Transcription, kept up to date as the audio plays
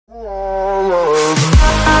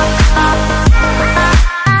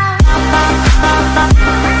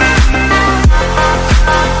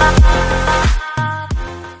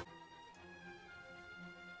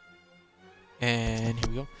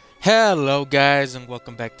Hello guys and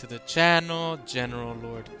welcome back to the channel, General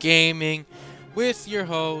Lord Gaming, with your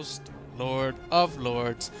host, Lord of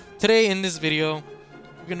Lords. Today in this video,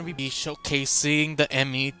 we're going to be showcasing the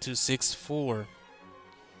ME264.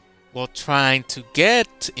 While trying to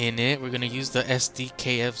get in it, we're going to use the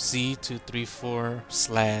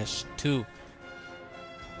SDKFZ234/2.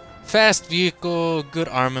 Fast vehicle, good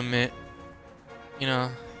armament. You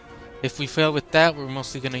know, if we fail with that, we're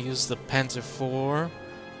mostly going to use the Panzer IV.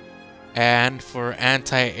 And for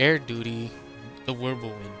anti-air duty, the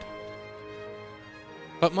Whirlwind.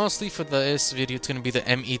 But mostly for this video, it's going to be the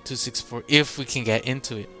ME264 if we can get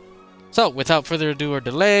into it. So, without further ado or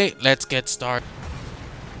delay, let's get started.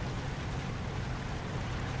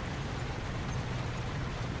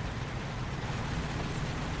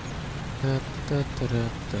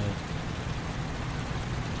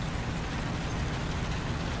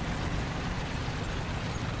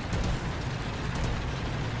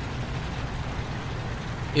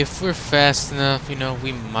 If we're fast enough, you know,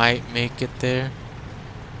 we might make it there.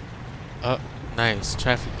 Oh, nice.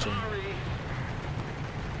 Traffic jam.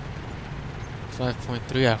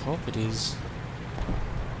 5.3, I hope it is.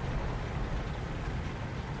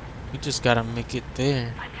 We just gotta make it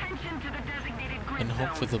there. And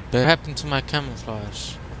hope for the best. What happened to my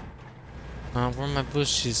camouflage? Where my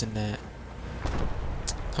bushes and that?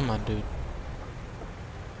 Come on, dude.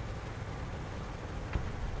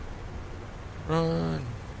 Run.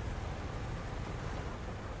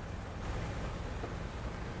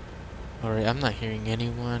 Alright, I'm not hearing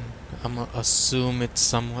anyone. I'm gonna assume it's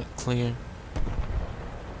somewhat clear.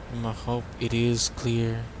 I'm gonna hope it is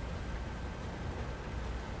clear.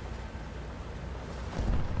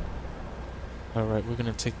 Alright, we're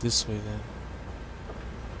gonna take this way then.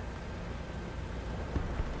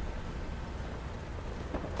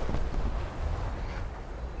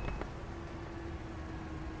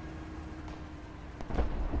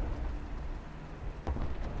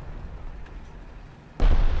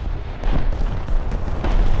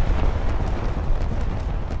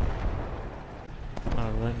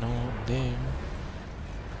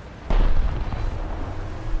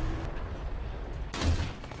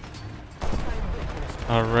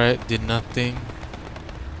 Alright, did nothing.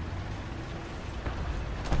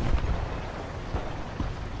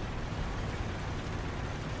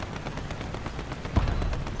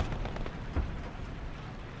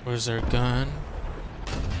 Where's our gun?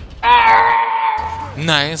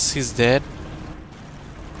 Nice, he's dead.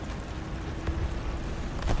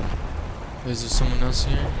 Is there someone else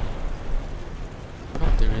here? I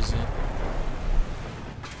hope there isn't.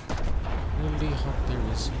 Really hope there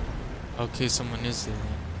isn't. Okay, someone is there.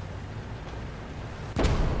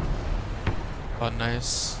 Oh,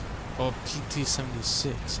 nice. Oh,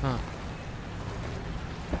 PT-76, huh?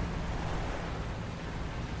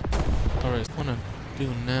 Alright, what I wanna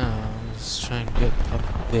do now is try and get up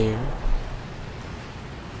there.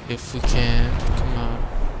 If we can. Come on.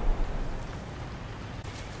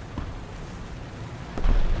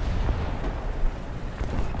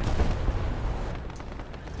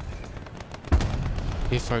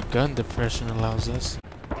 If our gun depression allows us.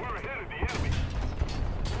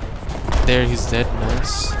 There, he's dead.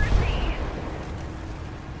 Nice.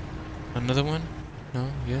 Another one?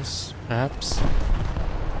 No? Yes? Perhaps?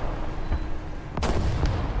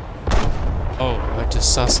 Oh, I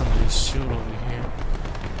just saw somebody shoot over here.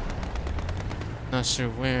 Not sure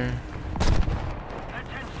where.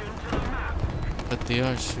 But they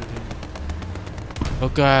are shooting. Oh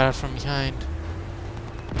god, from behind.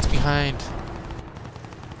 It's behind.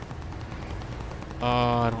 Oh,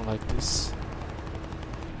 I don't like this.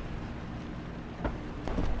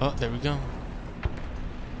 Oh, there we go.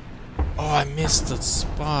 Oh, I missed the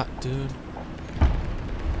spot, dude.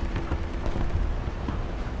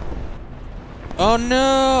 Oh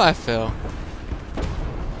no, I fell.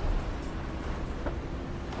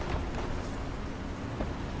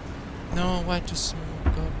 No, why just smoke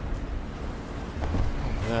up?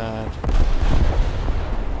 Oh god.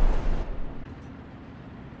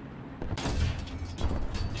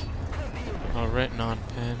 Alright,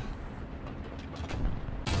 non-pen.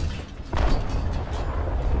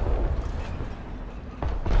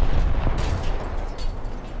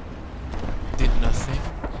 Did nothing.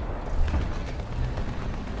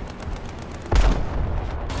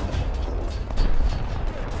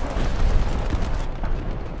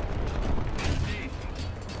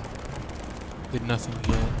 Did nothing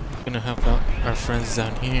again. Gonna help out our friends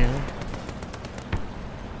down here.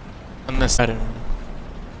 Unless I don't know.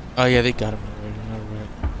 Oh yeah, they got him already. Alright.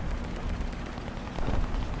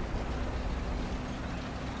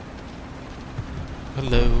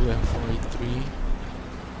 Hello, M483.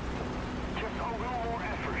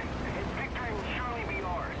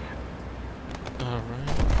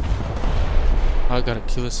 Oh, I got a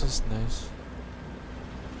kill assist. Nice.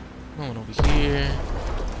 No one over here.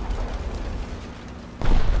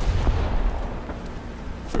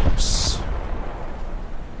 First.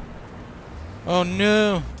 Oh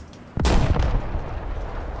no!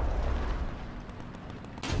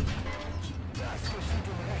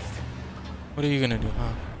 What are you gonna do,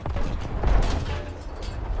 huh?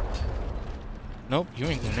 Nope, you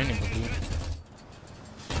ain't going anywhere, dude.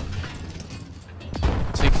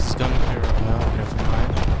 Take his gun here out, never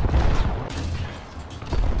mind.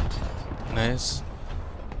 Nice.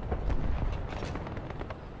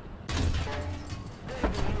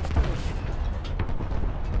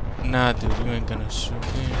 Nah, dude, you ain't gonna shoot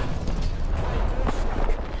me.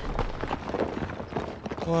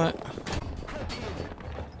 What?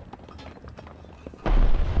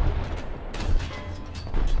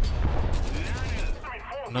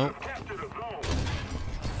 Nope.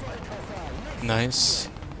 Nice.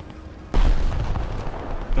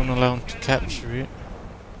 Don't allow him to capture it.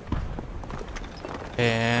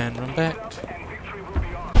 And run back.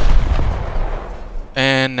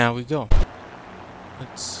 And now we go.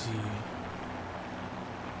 Let's see.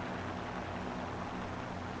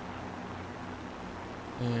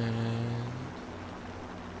 And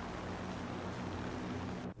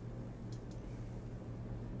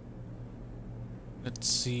let's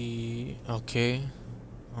see. Okay.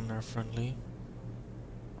 On our friendly.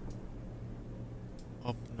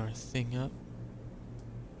 Open our thing up.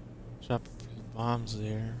 Drop a few bombs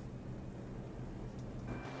there.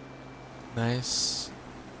 Nice.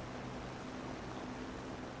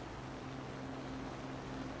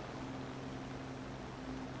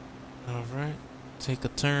 Alright. Take a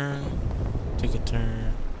turn. Take a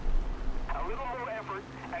turn. A little more effort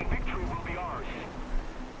and victory will be ours.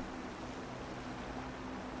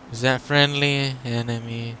 Is that friendly?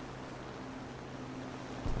 Enemy?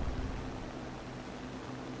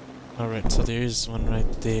 Alright, so there is one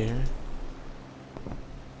right there.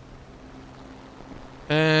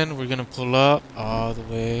 And we're gonna pull up all the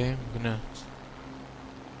way. We're gonna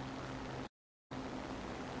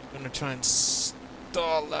try and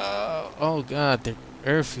stall out. Oh god, the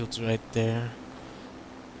airfield's right there.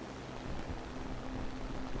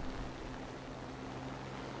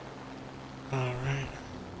 Alright.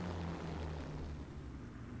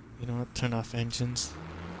 You know what? Turn off engines.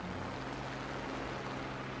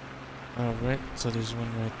 Alright, so there's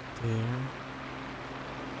one right there.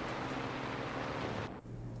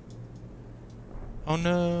 Oh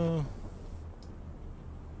no!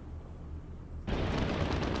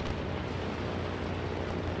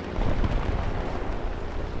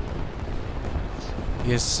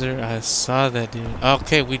 Yes sir, I saw that dude.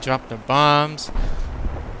 Okay, we dropped the bombs,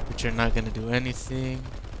 which are not gonna do anything.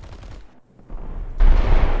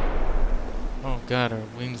 Oh god, our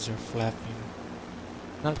wings are flapping.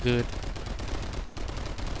 Not good.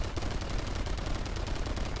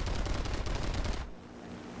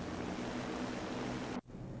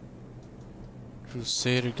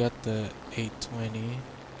 Crusader got the 820.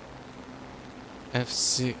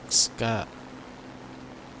 F6 got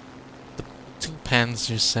the 2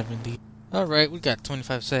 Panzer 70. Alright, we got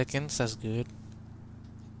 25 seconds. That's good.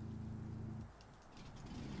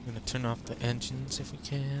 I'm gonna turn off the engines if we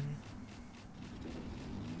can.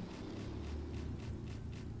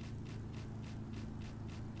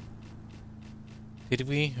 Did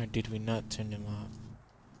we or did we not turn them off?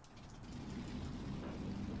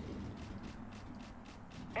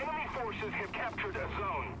 Enemy forces have captured a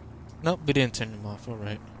zone. Nope, we didn't turn them off.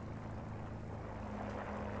 Alright.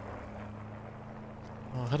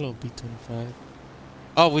 Oh, hello, B-25.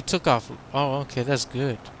 Oh, we took off. Oh, okay, that's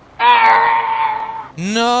good.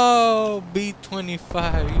 No,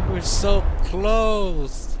 B-25, you were so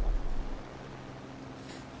close.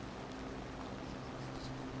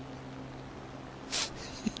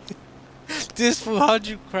 This fool, how'd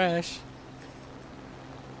you crash?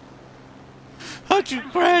 How'd you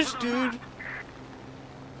crash, dude?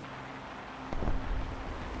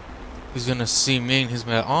 He's gonna see me and he's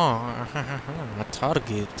like, oh, a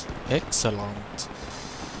target. Excellent.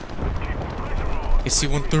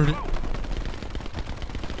 AC-130.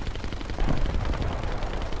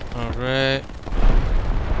 Alright.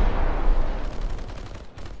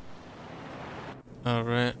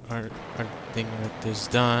 Alright, our thing right there's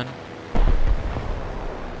done.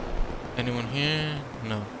 Anyone here?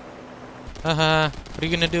 No. Haha, what are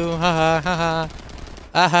you gonna do? Haha, haha.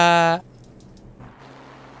 Haha.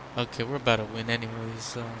 Okay, we're about to win anyways,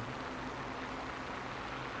 so.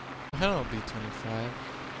 Hello, B-25.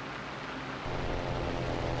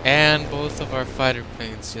 And both of our fighter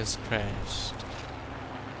planes just crashed.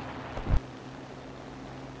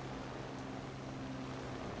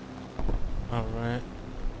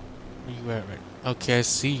 you at right? Okay, I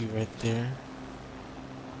see you right there.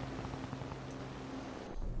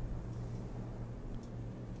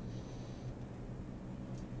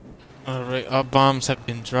 Alright, our bombs have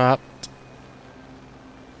been dropped.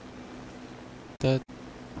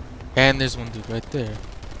 And there's one dude right there.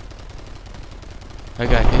 I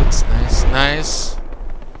got hits. Nice, nice.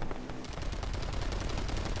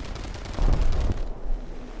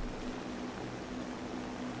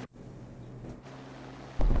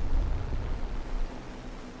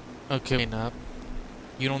 Okay, up.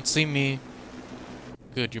 You don't see me.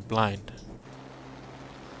 Good, you're blind.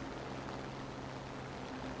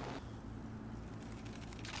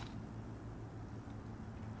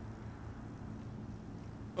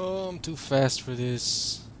 Oh, I'm too fast for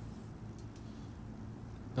this.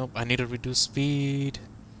 Nope, I need to reduce speed.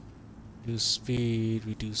 Reduce speed,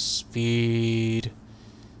 reduce speed.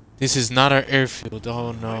 This is not our airfield,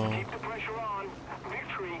 oh no. Keep the pressure on.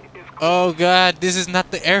 Victory is close. Oh god, this is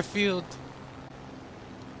not the airfield.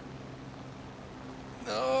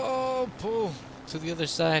 No, pull to the other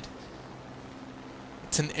side.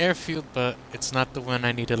 It's an airfield, but it's not the one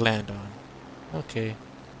I need to land on. Okay.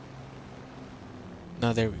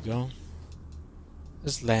 Now there we go.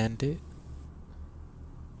 Just land it.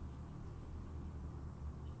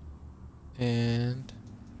 And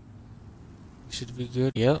should be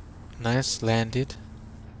good. Yep, nice, landed.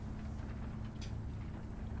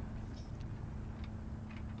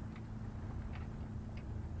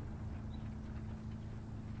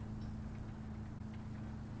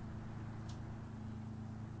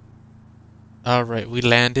 Alright, we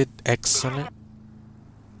landed. Excellent.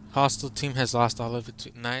 Hostile team has lost all of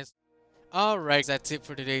it. Nice. Alright, that's it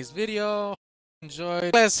for today's video. Enjoy.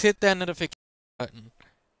 Let's hit that notification button.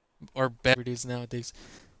 Or better it is nowadays.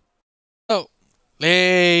 Oh,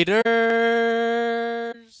 later.